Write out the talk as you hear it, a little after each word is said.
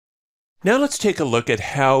Now let's take a look at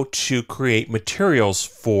how to create materials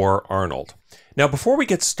for Arnold. Now before we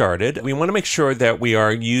get started, we want to make sure that we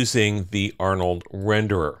are using the Arnold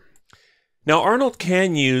renderer. Now Arnold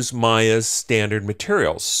can use Maya's standard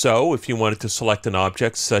materials. So if you wanted to select an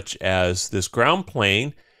object such as this ground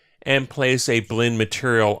plane and place a blend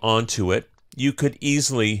material onto it, you could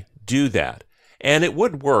easily do that. And it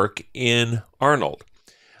would work in Arnold.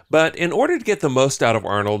 But in order to get the most out of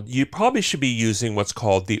Arnold, you probably should be using what's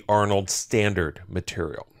called the Arnold standard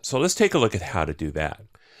material. So let's take a look at how to do that.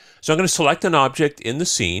 So I'm going to select an object in the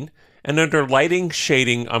scene, and under lighting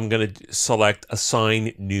shading, I'm going to select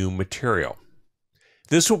assign new material.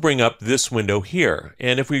 This will bring up this window here.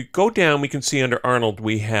 And if we go down, we can see under Arnold,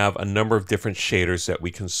 we have a number of different shaders that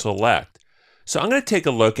we can select. So I'm going to take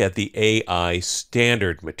a look at the AI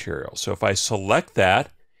standard material. So if I select that,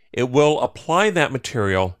 it will apply that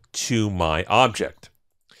material to my object.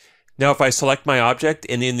 Now if I select my object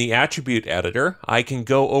and in the attribute editor, I can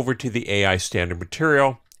go over to the AI standard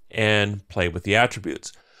material and play with the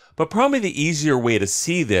attributes. But probably the easier way to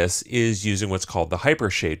see this is using what's called the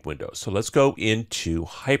Hypershade window. So let's go into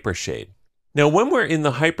Hypershade. Now when we're in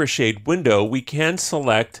the Hypershade window, we can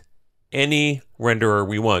select any renderer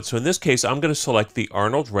we want. So in this case, I'm going to select the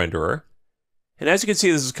Arnold renderer. And as you can see,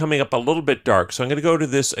 this is coming up a little bit dark. So I'm going to go to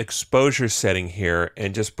this exposure setting here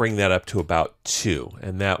and just bring that up to about 2.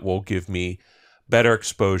 And that will give me better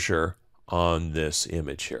exposure on this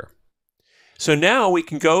image here. So now we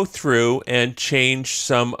can go through and change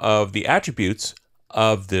some of the attributes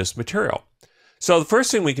of this material. So the first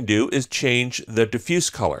thing we can do is change the diffuse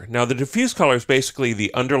color. Now the diffuse color is basically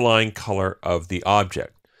the underlying color of the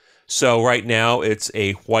object. So right now it's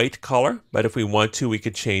a white color, but if we want to, we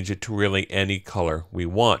could change it to really any color we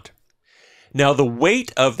want. Now the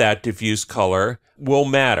weight of that diffuse color will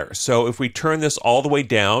matter. So if we turn this all the way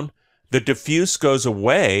down, the diffuse goes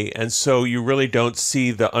away, and so you really don't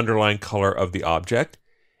see the underlying color of the object.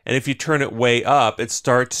 And if you turn it way up, it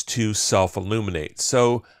starts to self-illuminate.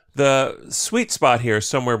 So the sweet spot here is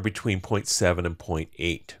somewhere between 0.7 and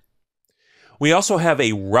 0.8. We also have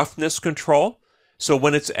a roughness control. So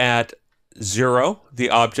when it's at 0,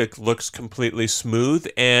 the object looks completely smooth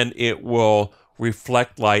and it will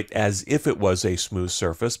reflect light as if it was a smooth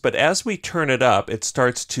surface. But as we turn it up, it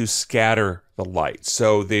starts to scatter the light.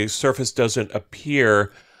 So the surface doesn't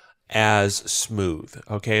appear as smooth.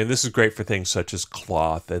 Okay, and this is great for things such as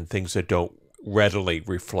cloth and things that don't readily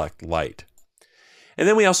reflect light. And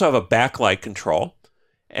then we also have a backlight control.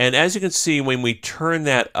 And as you can see, when we turn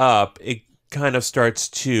that up, it kind of starts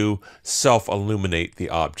to self-illuminate the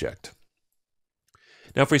object.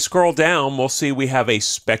 Now if we scroll down, we'll see we have a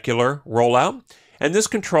specular rollout, and this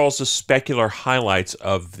controls the specular highlights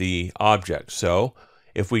of the object. So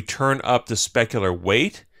if we turn up the specular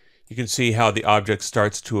weight, you can see how the object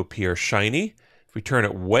starts to appear shiny. If we turn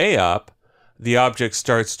it way up, the object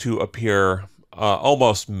starts to appear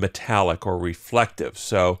almost metallic or reflective.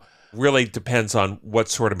 So really depends on what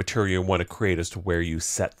sort of material you want to create as to where you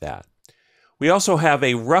set that. We also have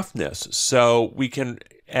a roughness, so we can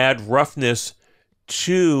add roughness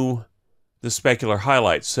to the specular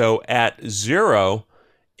highlights. So at 0,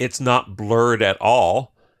 it's not blurred at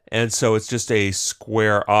all, and so it's just a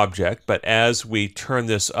square object. But as we turn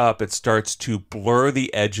this up, it starts to blur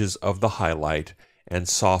the edges of the highlight and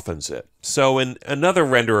softens it. So in another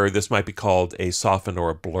renderer, this might be called a soften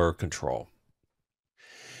or a blur control.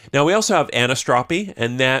 Now we also have anisotropy,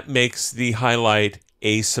 and that makes the highlight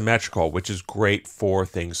asymmetrical, which is great for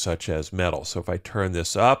things such as metal. So if I turn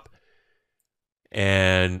this up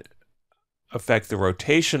and affect the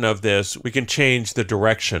rotation of this, we can change the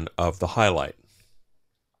direction of the highlight.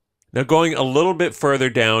 Now going a little bit further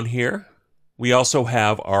down here, we also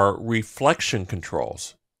have our reflection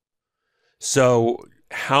controls. So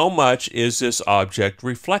how much is this object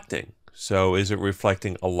reflecting? So is it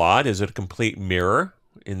reflecting a lot? Is it a complete mirror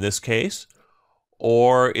in this case?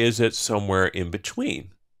 Or is it somewhere in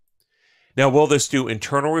between? Now, will this do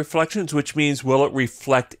internal reflections, which means will it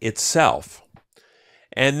reflect itself?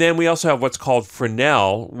 And then we also have what's called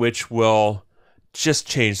Fresnel, which will just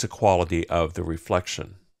change the quality of the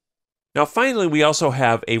reflection. Now, finally, we also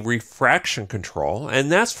have a refraction control,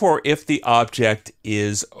 and that's for if the object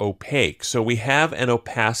is opaque. So we have an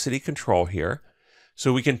opacity control here.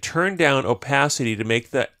 So we can turn down opacity to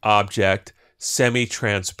make the object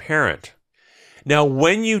semi-transparent. Now,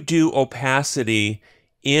 when you do opacity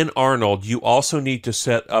in Arnold, you also need to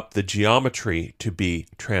set up the geometry to be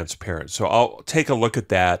transparent. So I'll take a look at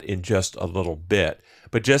that in just a little bit.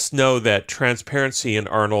 But just know that transparency in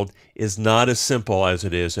Arnold is not as simple as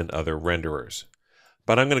it is in other renderers.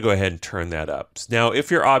 but I'm going to go ahead and turn that up. Now,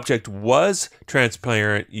 if your object was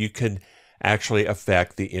transparent, you can actually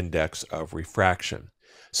affect the index of refraction.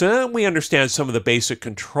 So now that we understand some of the basic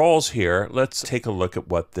controls here, let's take a look at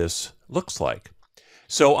what this looks like.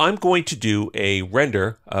 So I'm going to do a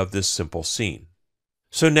render of this simple scene.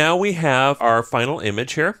 So now we have our final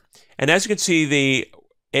image here. And as you can see, the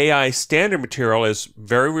AI standard material is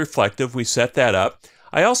very reflective. We set that up.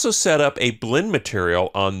 I also set up a blend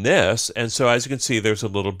material on this, and so as you can see, there's a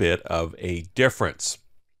little bit of a difference.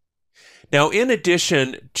 Now, in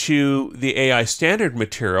addition to the AI standard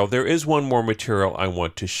material, there is one more material I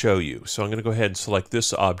want to show you. So I'm going to go ahead and select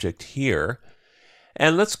this object here,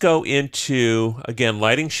 and let's go into, again,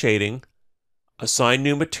 lighting shading, assign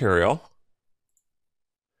new material,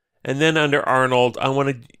 and then under Arnold, I want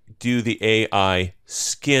to do the AI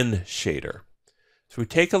skin shader. So we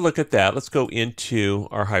take a look at that. Let's go into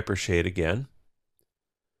our Hypershade again.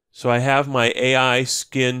 So I have my AI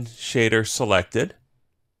skin shader selected.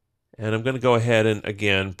 And I'm going to go ahead and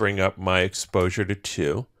again bring up my exposure to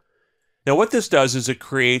 2. Now what this does is it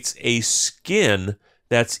creates a skin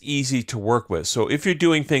that's easy to work with. So if you're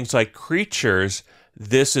doing things like creatures,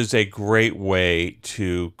 this is a great way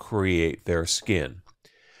to create their skin.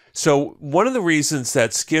 So one of the reasons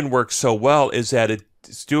that skin works so well is that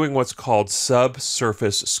it's doing what's called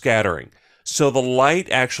subsurface scattering. So the light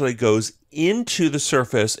actually goes into the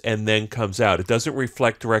surface and then comes out. It doesn't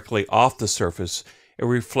reflect directly off the surface. It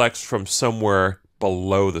reflects from somewhere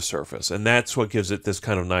below the surface. And that's what gives it this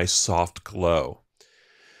kind of nice soft glow.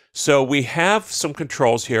 So we have some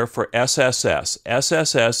controls here for SSS.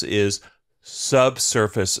 SSS is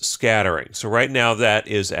subsurface scattering. So right now that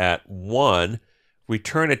is at 1. We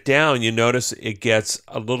turn it down, you notice it gets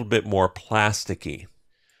a little bit more plasticky.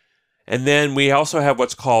 And then we also have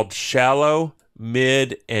what's called shallow,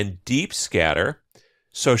 mid, and deep scatter.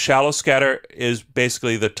 So shallow scatter is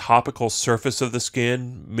basically the topical surface of the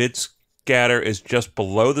skin. Mid scatter is just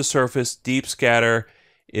below the surface. Deep scatter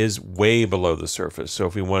is way below the surface. So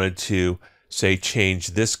if we wanted to, say, change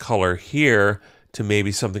this color here to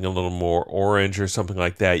maybe something a little more orange or something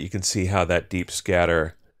like that, you can see how that deep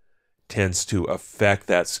scatter tends to affect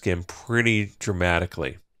that skin pretty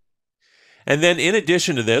dramatically. And then in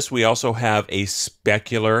addition to this, we also have a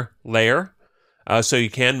specular layer, so you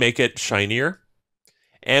can make it shinier.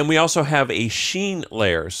 And we also have a sheen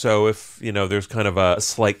layer, so if there's kind of a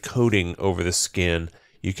slight coating over the skin,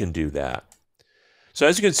 you can do that. So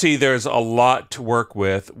as you can see, there's a lot to work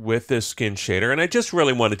with this skin shader, and I just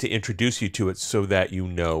really wanted to introduce you to it so that you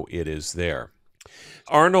know it is there.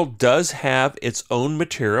 Arnold does have its own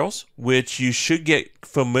materials, which you should get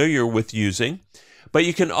familiar with using. But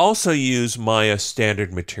you can also use Maya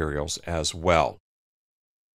standard materials as well.